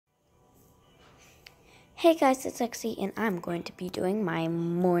Hey guys, it's Lexi and I'm going to be doing my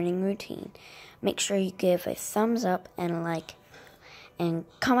morning routine. Make sure you give a thumbs up and like and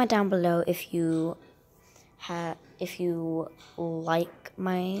comment down below if you like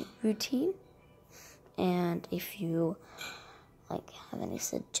my routine and if you have any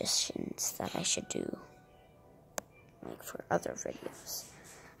suggestions that I should do for other videos.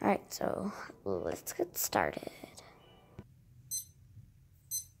 Alright, so let's get started.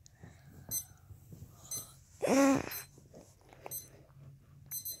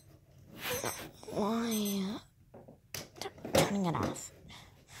 Why? Turning it off.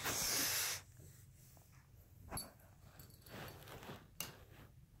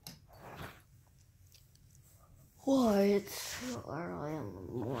 Why? It's so early in the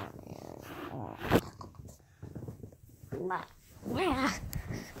morning. Ow.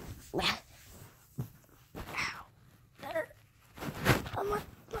 Oh my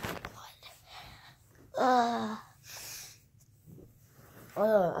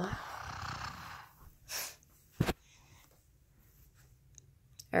blood.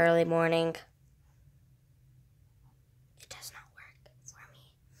 Early morning. It does not work for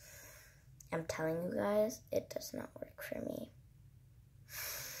me. I'm telling you guys, it does not work for me.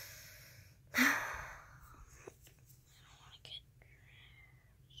 I don't want to get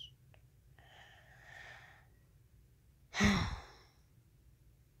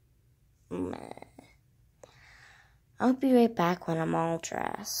I'll be right back when I'm all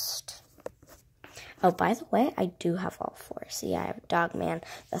dressed. Oh, by the way, I do have all four. See, I have Dogman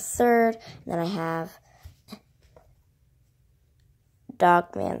the third, and then I have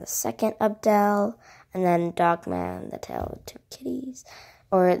Dogman the second, Abdel, and then Dogman the tail of two kitties,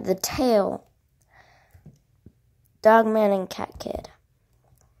 or the tail, Dogman and Cat Kid,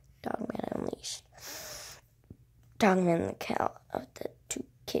 Dogman Unleashed, Dogman the tail of the two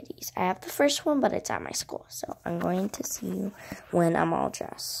kitties. I have the first one, but it's at my school, so I'm going to see you when I'm all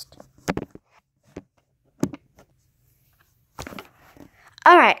dressed.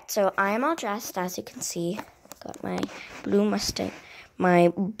 Alright, so I am all dressed, as you can see. Got my blue Mustang,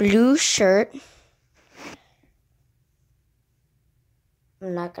 my blue shirt.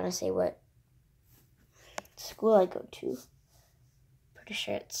 I'm not going to say what school I go to. Pretty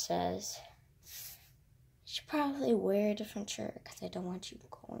sure it says, you should probably wear a different shirt because I don't want you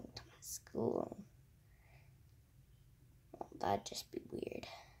going to my school. Well, that'd just be weird.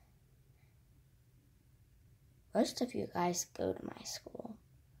 Most of you guys go to my school.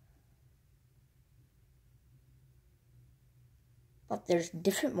 But there's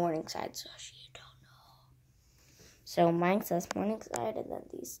different Morningside, so you don't know. So mine says Morningside and then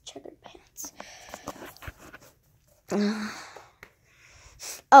these checkered pants.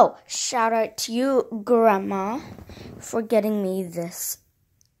 Oh, shout out to you, Grandma, for getting me this.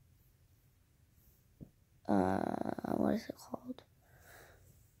 What is it called?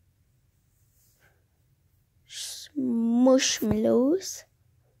 Smushmallows.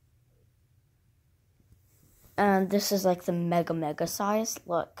 And this is like the mega size.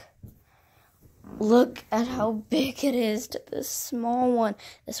 Look at how big it is to this small one.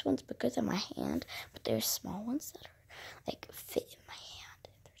 This one's bigger than my hand, but there's small ones that are like fit in my hand.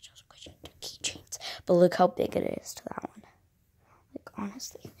 They're so squishy. They're keychains. But look how big it is to that one. Like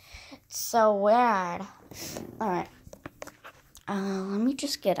honestly, it's so weird. All right, let me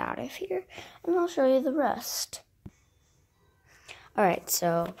just get out of here, and I'll show you the rest. Alright,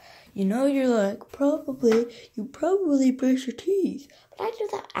 so, you're like, you probably brush your teeth. But I do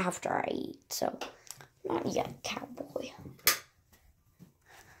that after I eat, so, not yet, cowboy.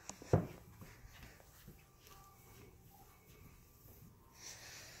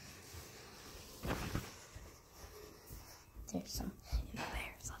 There's some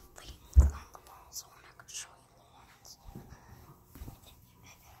embarrassing things on the wall, so I'm not going to show you the ones.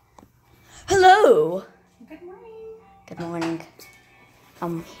 Hello! Good morning. Good morning.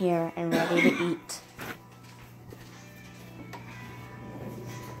 I'm here and ready to eat.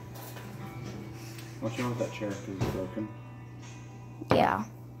 What's wrong with that chair? Is it broken? Yeah,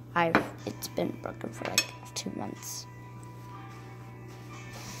 it's been broken for like 2 months.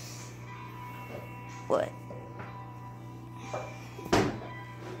 What?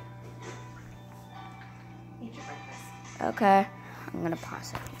 Eat your breakfast. Okay, I'm gonna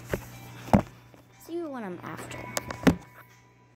pause it. See you when I'm after.